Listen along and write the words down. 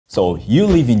So, you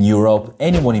live in Europe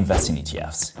and you want to invest in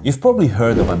ETFs. You've probably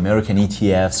heard of American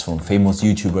ETFs from famous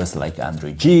YouTubers like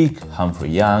Andre Geek, Humphrey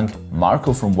Young,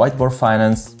 Marco from Whiteboard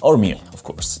Finance, or me, of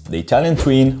course, the Italian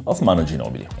twin of Manu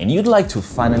Ginobili. And you'd like to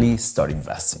finally start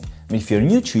investing. I mean, if you're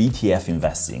new to ETF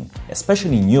investing,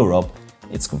 especially in Europe,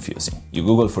 it's confusing. You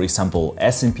Google, for example,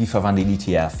 S&P 500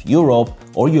 ETF Europe,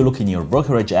 or you look in your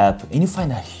brokerage app and you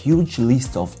find a huge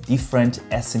list of different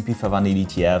S&P 500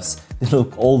 ETFs that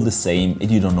look all the same and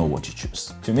you don't know what to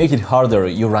choose. To make it harder,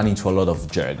 you run into a lot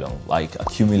of jargon, like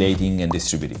accumulating and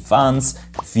distributing funds,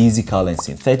 physical and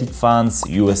synthetic funds,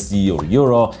 USD or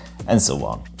Euro, and so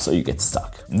on. So you get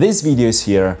stuck. This video is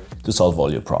here to solve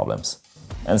all your problems.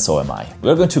 And so am I.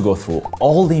 We're going to go through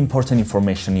all the important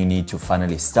information you need to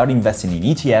finally start investing in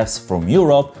ETFs from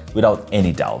Europe without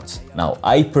any doubt. Now,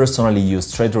 I personally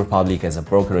use Trade Republic as a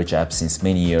brokerage app since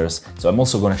many years, so I'm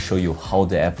also going to show you how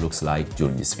the app looks like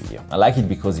during this video. I like it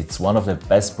because it's one of the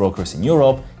best brokers in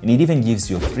Europe and it even gives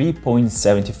you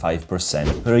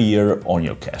 3.75% per year on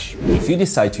your cash. If you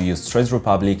decide to use Trade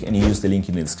Republic and you use the link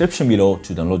in the description below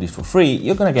to download it for free,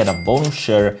 you're going to get a bonus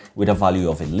share with a value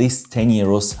of at least 10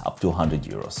 euros up to 100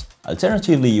 euros.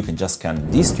 Alternatively, you can just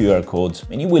scan this QR code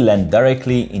and you will land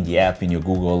directly in the app in your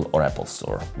Google or Apple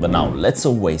store. But now, let's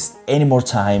not waste any more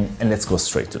time and let's go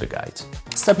straight to the guide.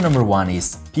 Step number one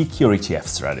is pick your ETF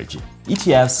strategy.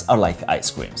 ETFs are like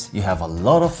ice creams. You have a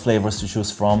lot of flavors to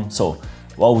choose from, so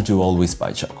why would you always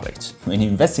buy chocolate? When you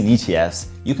invest in ETFs,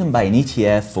 you can buy an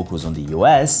ETF focused on the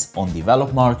US, on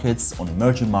developed markets, on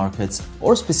emerging markets,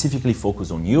 or specifically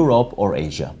focus on Europe or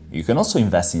Asia. You can also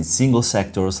invest in single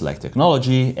sectors like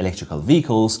technology, electrical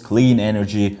vehicles, clean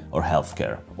energy, or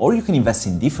healthcare. Or you can invest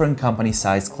in different company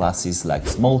size classes like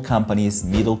small companies,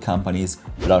 middle companies,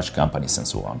 large companies, and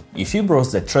so on. If you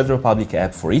browse the Trade Republic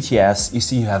app for ETFs, you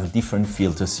see you have different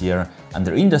filters here.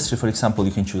 Under industry, for example,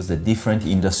 you can choose the different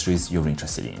industries you're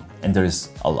interested in. And there is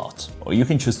a lot. Or you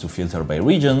can choose to filter by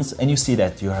regions and you see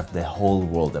that you have the whole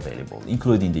world available,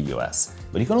 including the US.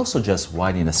 But you can also just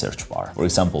widen the search bar. For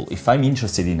example, if I'm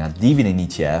interested in a dividend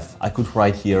ETF, I could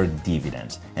write here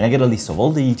dividend, and I get a list of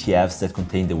all the ETFs that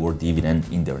contain the word dividend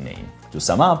in their name. To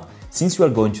sum up, since we are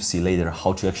going to see later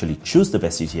how to actually choose the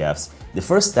best ETFs, the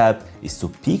first step is to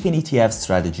pick an ETF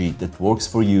strategy that works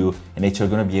for you and that you're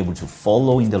going to be able to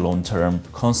follow in the long term,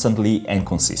 constantly and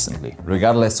consistently.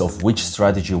 Regardless of which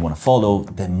strategy you want to follow,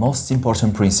 the most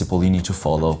important principle you need to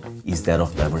follow is that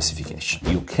of diversification.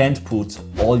 You can't put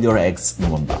all your eggs in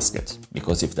one basket,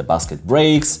 because if the basket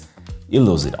breaks, you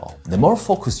lose it all. The more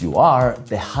focused you are,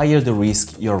 the higher the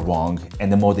risk you're wrong and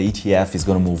the more the ETF is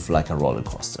going to move like a roller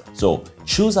coaster. So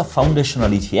choose a foundational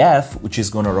ETF, which is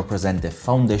going to represent the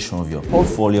foundation of your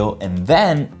portfolio, and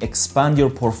then expand your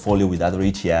portfolio with other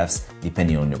ETFs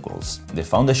depending on your goals. The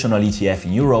foundational ETF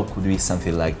in Europe could be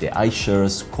something like the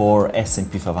iShares Core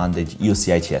S&P 500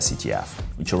 UCITS ETF,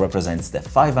 which represents the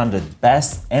 500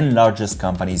 best and largest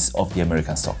companies of the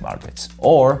American stock market.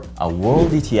 Or a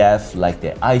world ETF like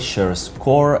the iShares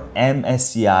Core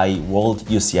MSCI World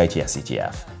UCITS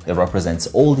ETF that represents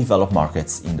all developed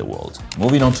markets in the world.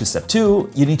 Moving on to step two,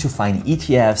 you need to find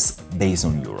ETFs based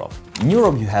on Europe. In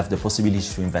Europe, you have the possibility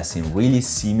to invest in really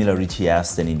similar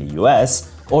ETFs than in the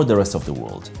US or the rest of the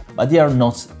world, but they are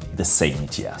not the same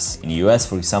ETFs. In the US,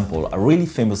 for example, a really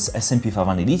famous S&P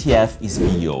 500 ETF is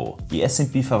VO, the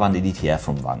S&P 500 ETF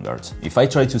from Vanguard. If I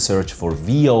try to search for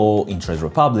VO in Trade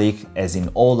Republic, as in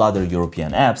all other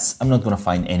European apps, I'm not going to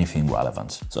find anything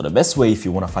relevant. So the best way if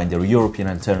you want to find the European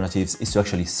alternatives is to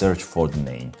actually search for the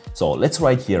name. So let's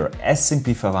write here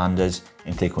S&P 500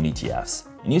 and click on ETFs.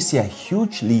 And you see a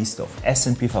huge list of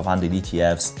S&P 500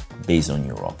 ETFs based on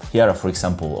Europe. Here are, for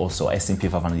example, also S&P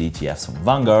 500 ETFs from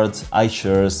Vanguard,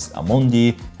 iShares,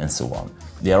 Amundi, and so on.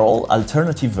 They are all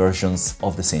alternative versions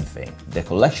of the same thing, the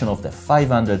collection of the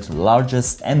 500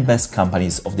 largest and best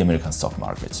companies of the American stock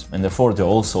market. And therefore, they're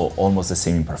also almost the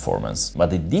same in performance.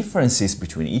 But the differences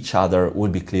between each other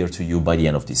will be clear to you by the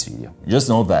end of this video. Just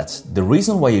know that the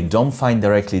reason why you don't find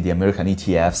directly the American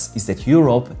ETFs is that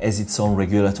Europe has its own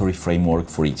regulatory framework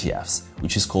for ETFs,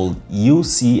 which is called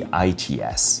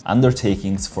UCITS,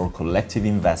 Undertakings for Collective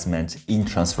Investment in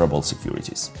Transferable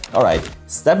Securities. All right,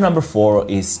 step number 4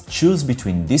 is choose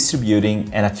between distributing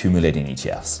and accumulating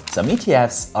ETFs. Some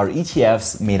ETFs are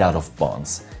ETFs made out of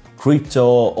bonds,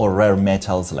 crypto or rare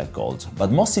metals like gold,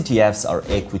 but most ETFs are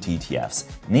equity ETFs,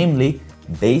 namely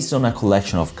based on a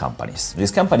collection of companies.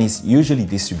 These companies usually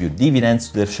distribute dividends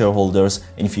to their shareholders,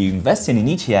 and if you invest in an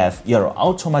ETF, you are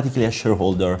automatically a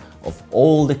shareholder of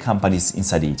all the companies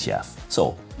inside the ETF.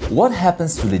 So, what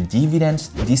happens to the dividend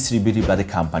distributed by the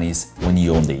companies when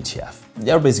you own the ETF?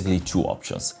 There are basically two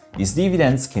options. These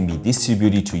dividends can be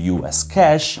distributed to you as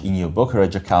cash in your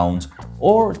brokerage account,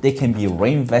 or they can be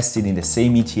reinvested in the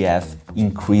same ETF,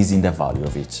 increasing the value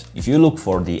of it. If you look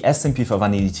for the S&P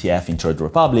 500 ETF in Trade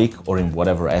Republic or in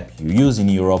whatever app you use in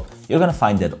Europe, you're gonna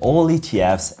find that all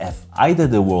ETFs have either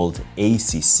the word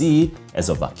ACC as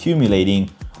of accumulating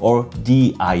or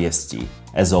DIST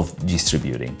as of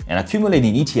distributing. An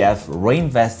accumulating ETF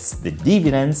reinvests the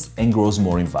dividends and grows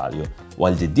more in value,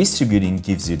 while the distributing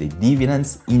gives you the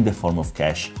dividends in the form of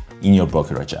cash in your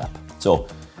brokerage app. So,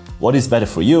 what is better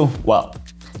for you? Well,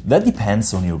 that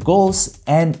depends on your goals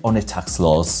and on the tax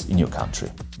laws in your country.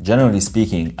 Generally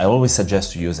speaking, I always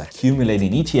suggest to use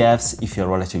accumulating ETFs if you're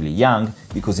relatively young,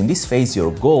 because in this phase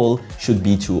your goal should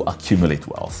be to accumulate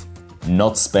wealth,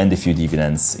 not spend a few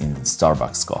dividends in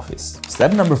Starbucks coffees.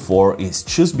 Step number 4 is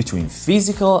choose between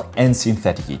physical and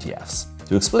synthetic ETFs.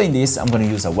 To explain this, I'm going to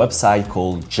use a website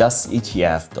called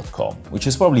justetf.com, which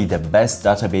is probably the best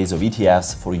database of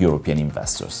ETFs for European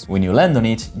investors. When you land on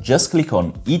it, just click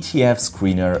on ETF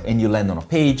Screener and you land on a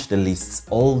page that lists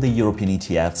all the European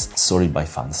ETFs sorted by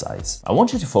fund size. I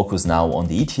want you to focus now on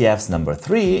the ETFs number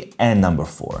 3 and number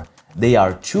 4. They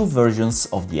are two versions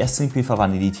of the S&P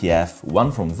 500 ETF, one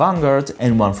from Vanguard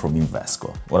and one from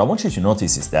Invesco. What I want you to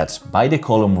notice is that by the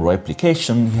column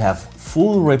replication, you have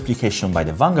full replication by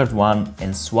the Vanguard one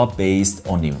and swap based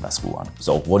on the Invesco one.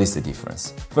 So what is the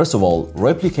difference? First of all,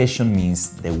 replication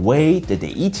means the way that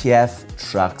the ETF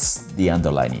tracks the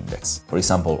underlying index. For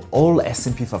example, all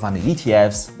S&P 500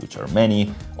 ETFs, which are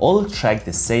many, all track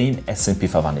the same S&P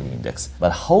 500 index.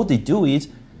 But how they do it,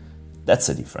 that's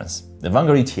the difference. The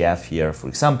Vanguard ETF here, for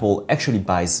example, actually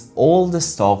buys all the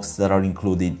stocks that are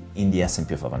included in the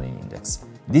S&P 500 index.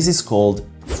 This is called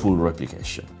full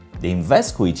replication. The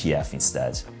Invesco ETF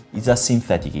instead is a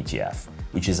synthetic ETF,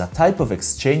 which is a type of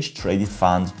exchange-traded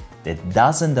fund that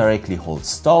doesn't directly hold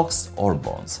stocks or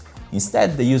bonds.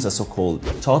 Instead, they use a so-called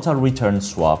total return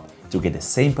swap to get the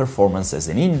same performance as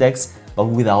an index, but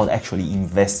without actually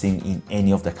investing in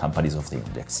any of the companies of the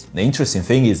index. The interesting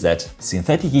thing is that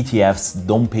synthetic ETFs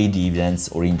don't pay dividends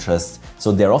or interest,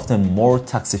 so they're often more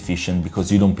tax efficient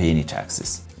because you don't pay any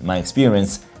taxes. In my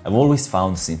experience, I've always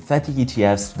found synthetic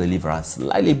ETFs to deliver a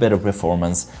slightly better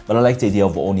performance, but I like the idea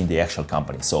of owning the actual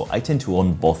company, so I tend to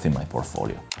own both in my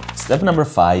portfolio. Step number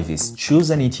 5 is choose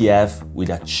an ETF with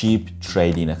a cheap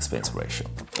trading expense ratio.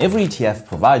 Every ETF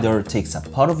provider takes a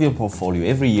part of your portfolio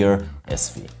every year as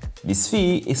fee. This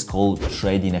fee is called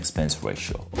trading expense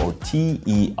ratio, or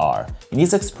TER, and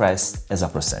is expressed as a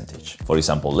percentage. For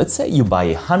example, let's say you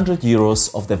buy 100 euros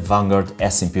of the Vanguard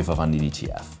S&P 500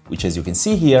 ETF, which, as you can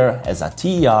see here, has a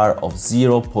TER of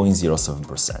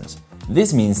 0.07%.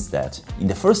 This means that in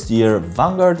the first year,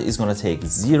 Vanguard is going to take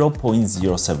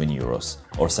 0.07 euros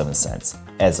or 7 cents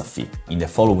as a fee. In the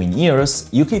following years,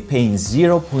 you keep paying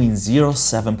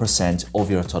 0.07% of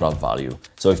your total value.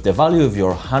 So if the value of your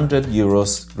 100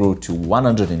 euros grew to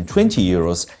 120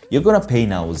 euros, you're going to pay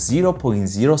now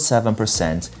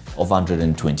 0.07% of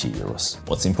 120 euros.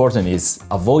 What's important is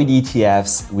avoid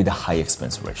ETFs with a high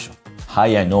expense ratio.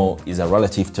 High, I know, is a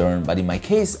relative term, but in my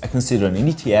case, I consider an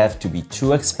ETF to be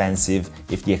too expensive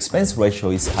if the expense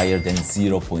ratio is higher than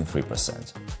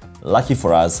 0.3%. Lucky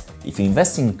for us, if you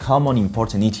invest in common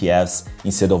important ETFs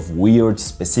instead of weird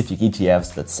specific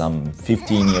ETFs that some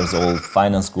 15 years old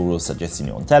finance guru suggesting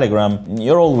you on Telegram,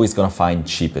 you're always gonna find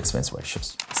cheap expense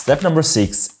ratios. Step number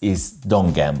 6 is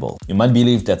don't gamble. You might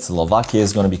believe that Slovakia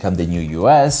is gonna become the new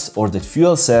US or that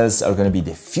fuel cells are gonna be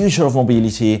the future of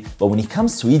mobility, but when it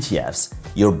comes to ETFs,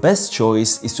 your best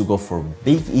choice is to go for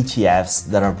big ETFs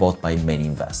that are bought by many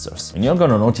investors. And you're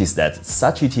gonna notice that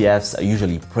such ETFs are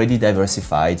usually pretty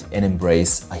diversified and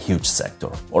embrace a huge sector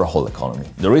or a whole economy.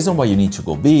 The reason why you need to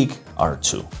go big are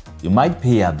two. You might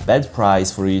pay a bad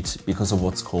price for it because of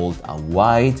what's called a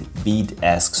wide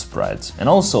bid-ask spread. And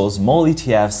also, small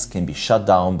ETFs can be shut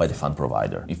down by the fund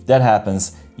provider. If that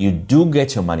happens, you do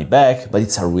get your money back, but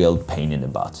it's a real pain in the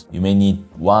butt. You may need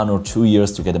 1 or 2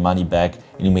 years to get the money back,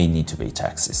 and you may need to pay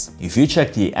taxes. If you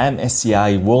check the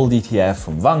MSCI World ETF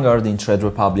from Vanguard in Trade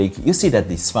Republic, you see that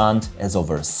this fund has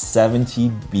over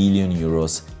 70 billion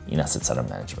euros in assets under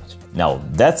management. Now,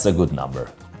 that's a good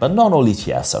number, but not all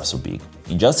ETFs are so big.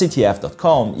 In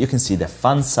justetf.com, you can see the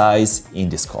fund size in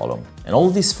this column. And all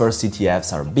these first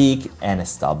ETFs are big and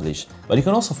established, but you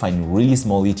can also find really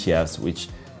small ETFs which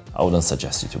I wouldn't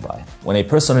suggest you to buy. When I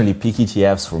personally pick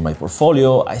ETFs for my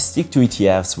portfolio, I stick to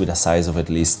ETFs with a size of at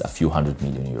least a few €100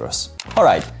 million.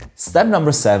 Alright, step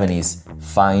number 7 is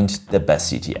find the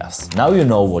best ETFs. Now you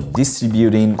know what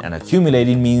distributing and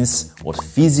accumulating means, what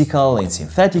physical and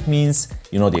synthetic means,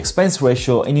 you know the expense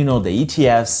ratio, and you know the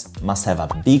ETFs must have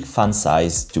a big fund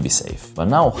size to be safe. But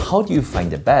now, how do you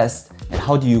find the best? And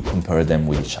how do you compare them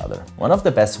with each other? One of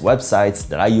the best websites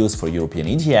that I use for European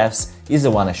ETFs is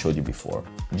the one I showed you before,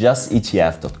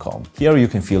 justetf.com. Here you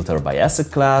can filter by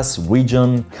asset class,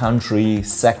 region, country,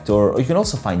 sector, or you can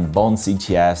also find bonds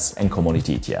ETFs and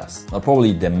commodity ETFs. But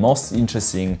probably the most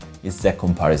interesting is the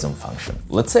comparison function.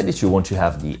 Let's say that you want to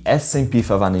have the S&P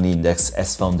 500 index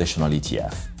as foundational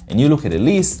ETF. And you look at a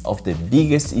list of the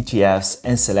biggest ETFs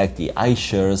and select the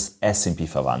iShares S&P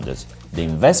 500, the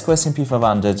Invesco S&P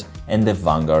 500 and the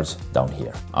Vanguard down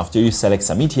here. After you select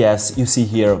some ETFs, you see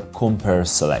here Compare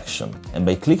Selection. And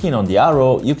by clicking on the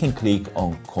arrow, you can click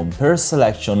on Compare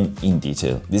Selection in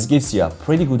detail. This gives you a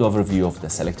pretty good overview of the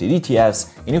selected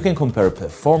ETFs, and you can compare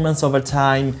performance over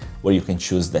time, where you can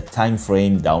choose the time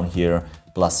frame down here,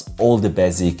 plus all the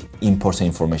basic important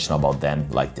information about them,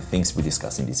 like the things we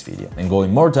discussed in this video. And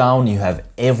going more down, you have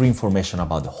every information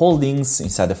about the holdings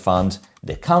inside the fund,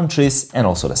 the countries, and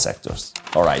also the sectors.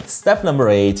 Alright, step number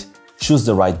 8, choose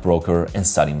the right broker and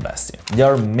start investing.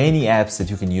 There are many apps that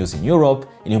you can use in Europe,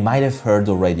 and you might have heard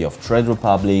already of Trade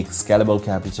Republic, Scalable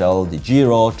Capital, the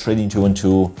Giro,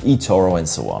 Trading212, eToro, and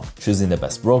so on. Choosing the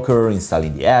best broker,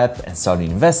 installing the app, and starting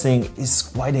investing is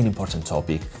quite an important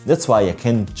topic. That's why I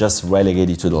can't just relegate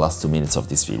it to the last 2 minutes of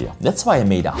this video. That's why I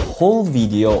made a whole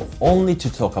video only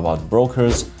to talk about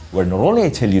brokers, where not only I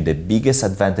tell you the biggest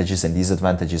advantages and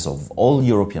disadvantages of all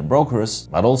European brokers,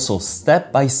 but also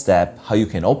step by step how you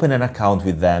can open an account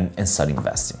with them and start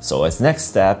investing. So as next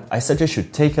step, I suggest you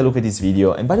take a look at this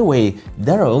video. And by the way,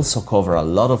 there I also cover a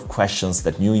lot of questions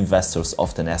that new investors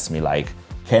often ask me, like,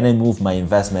 can I move my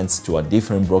investments to a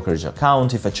different brokerage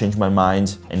account if I change my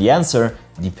mind? And the answer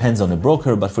depends on the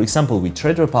broker, but for example, with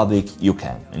Trade Republic, you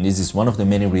can. And this is one of the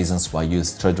many reasons why I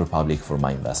use Trade Republic for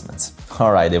my investments.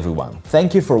 Alright everyone,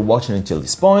 thank you for watching until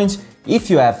this point.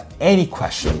 If you have any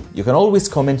question, you can always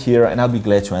comment here and I'll be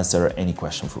glad to answer any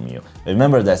question from you.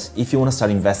 Remember that if you want to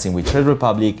start investing with Trade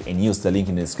Republic and use the link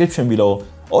in the description below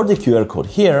or the QR code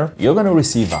here, you're going to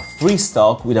receive a free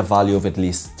stock with a value of at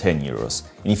least €10.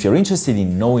 And if you're interested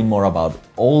in knowing more about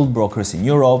all brokers in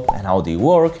Europe and how they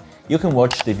work, you can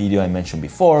watch the video I mentioned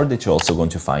before that you're also going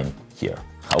to find here.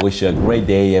 I wish you a great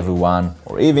day everyone,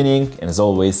 or evening, and as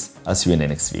always, I'll see you in the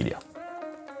next video.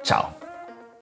 Ciao!